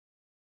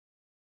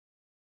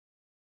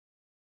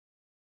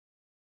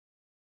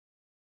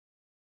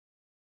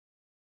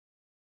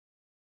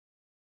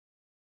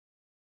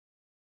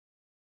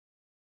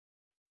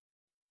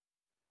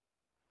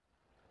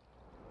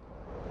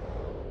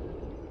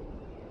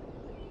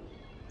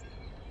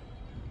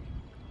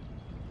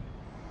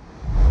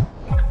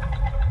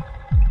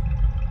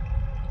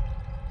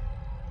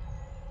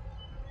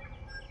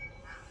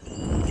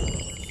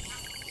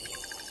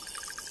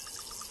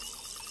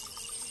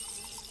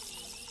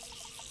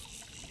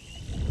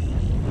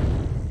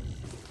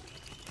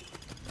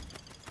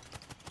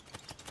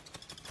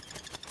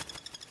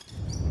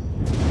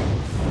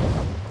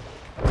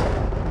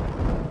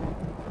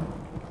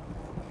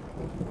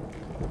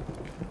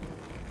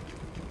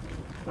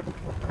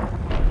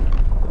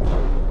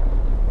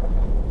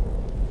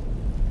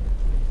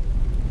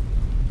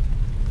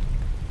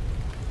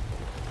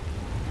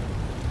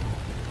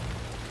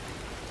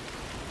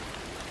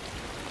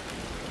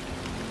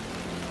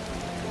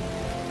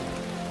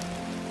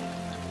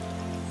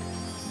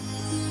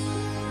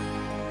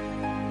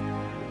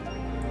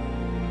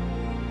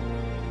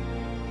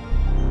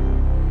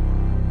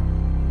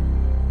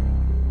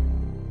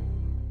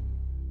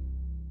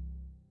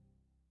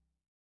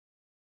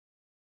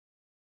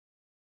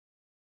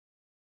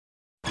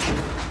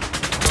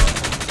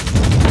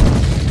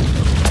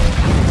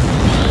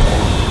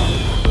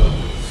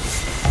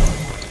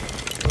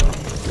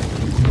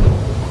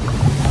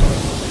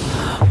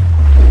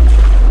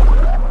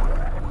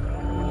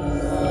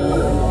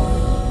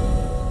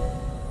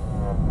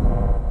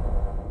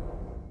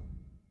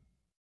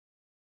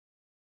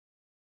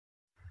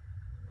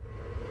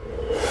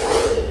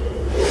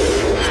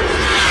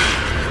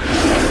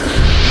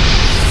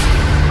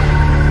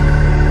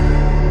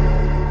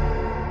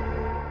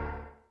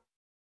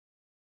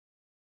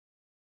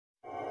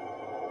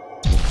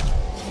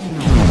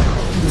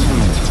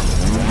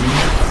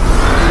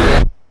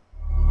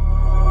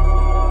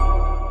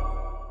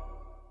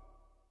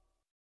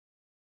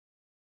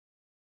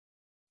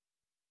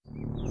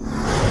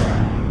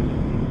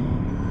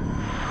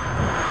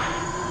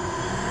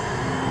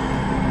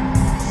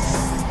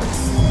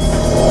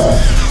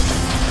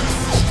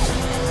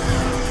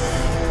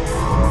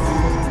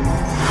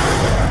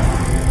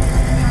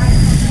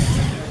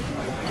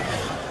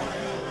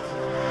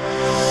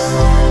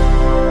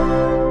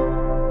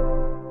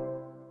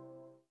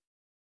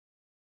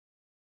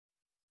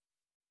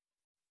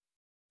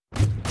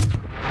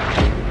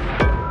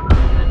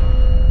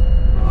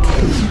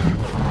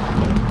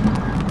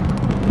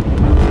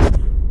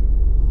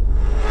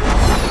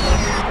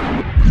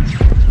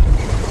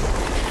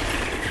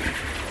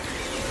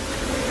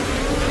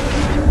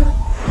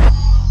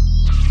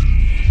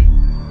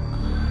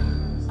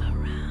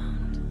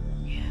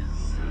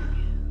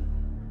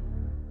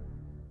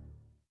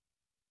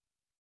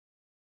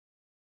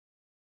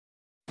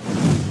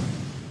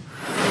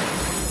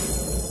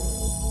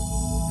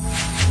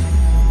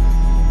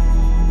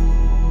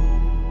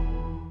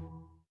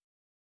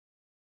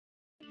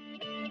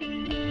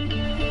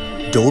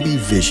Dolby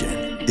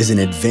Vision is an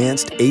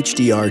advanced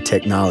HDR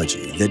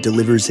technology that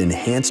delivers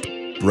enhanced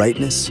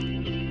brightness,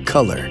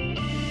 color,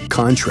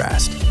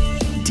 contrast,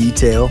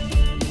 detail,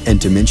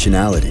 and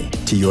dimensionality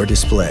to your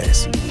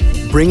displays.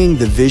 Bringing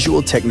the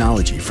visual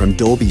technology from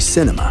Dolby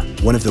Cinema,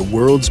 one of the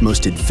world's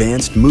most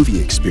advanced movie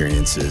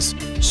experiences,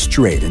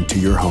 straight into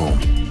your home.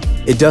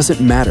 It doesn't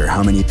matter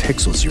how many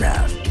pixels you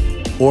have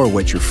or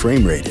what your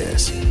frame rate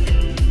is.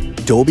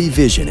 Dolby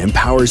Vision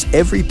empowers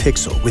every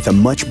pixel with a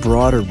much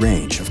broader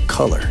range of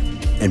color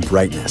and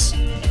brightness,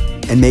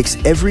 and makes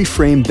every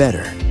frame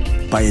better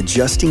by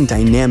adjusting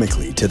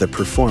dynamically to the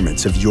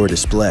performance of your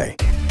display,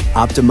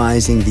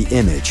 optimizing the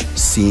image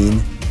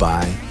scene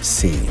by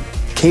scene.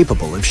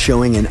 Capable of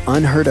showing an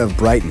unheard of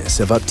brightness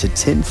of up to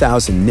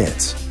 10,000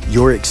 nits,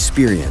 your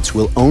experience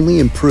will only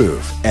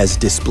improve as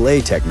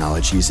display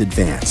technologies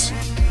advance.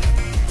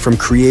 From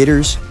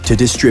creators to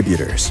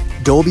distributors,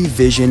 Dolby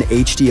Vision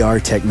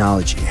HDR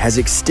technology has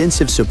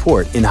extensive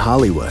support in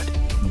Hollywood,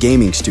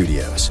 gaming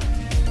studios,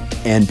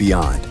 and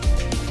beyond,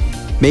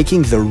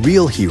 making the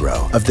real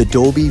hero of the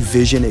Dolby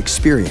Vision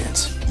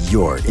experience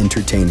your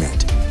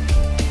entertainment.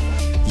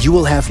 You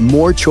will have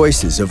more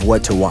choices of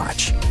what to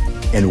watch,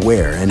 and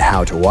where and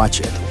how to watch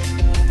it.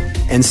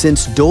 And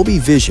since Dolby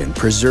Vision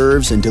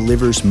preserves and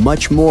delivers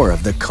much more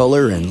of the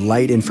color and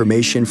light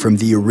information from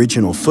the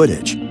original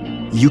footage,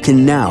 you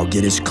can now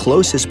get as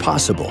close as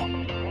possible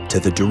to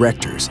the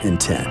director's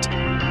intent.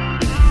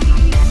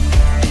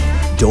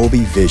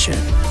 Dolby Vision,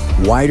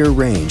 wider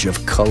range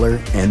of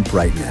color and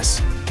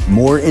brightness,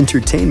 more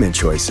entertainment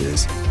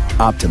choices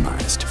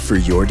optimized for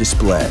your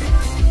display.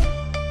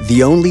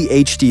 The only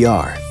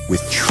HDR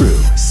with true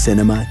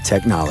cinema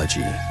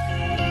technology.